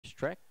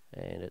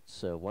And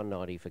it's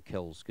 190 for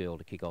Hvl Sun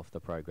to kick off the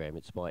program.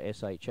 It's by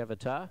SH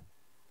Avatar.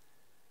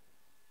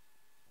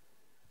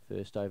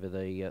 First over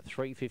the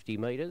 350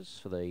 metres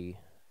for the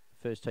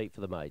first heat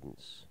for the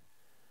maidens.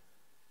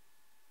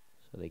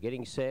 So they're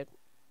getting set.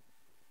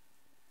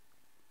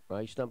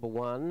 Race number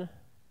 1.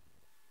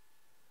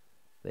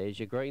 There's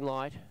your green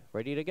light,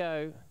 ready to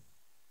go.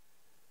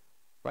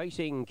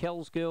 Racing,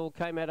 Hvl Sun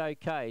came out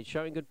okay,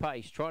 showing good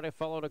pace. Trying to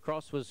follow it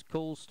across was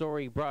Cool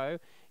Story Bro.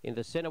 In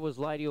the centre was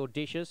Lady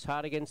Audacious.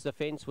 Hard against the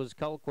fence was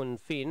Hvl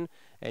Sun.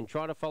 And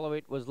trying to follow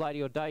it was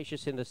Lady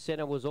Audacious. In the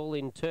centre was All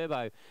In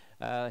Turbo.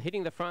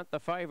 Hitting the front, the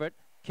favourite,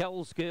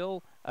 Hvl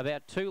Sun,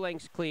 about 2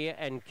 lengths clear.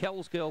 And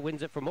Hvl Sun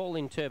wins it from All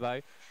In Turbo.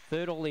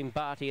 Third, All In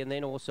Barty, and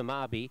then Awesome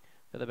Arby.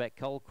 For the back,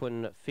 Hvl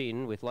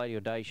Sun with Lady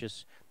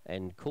Audacious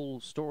and Cool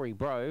Story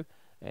Bro.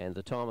 And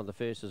the time of the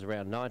first is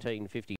around 19:50.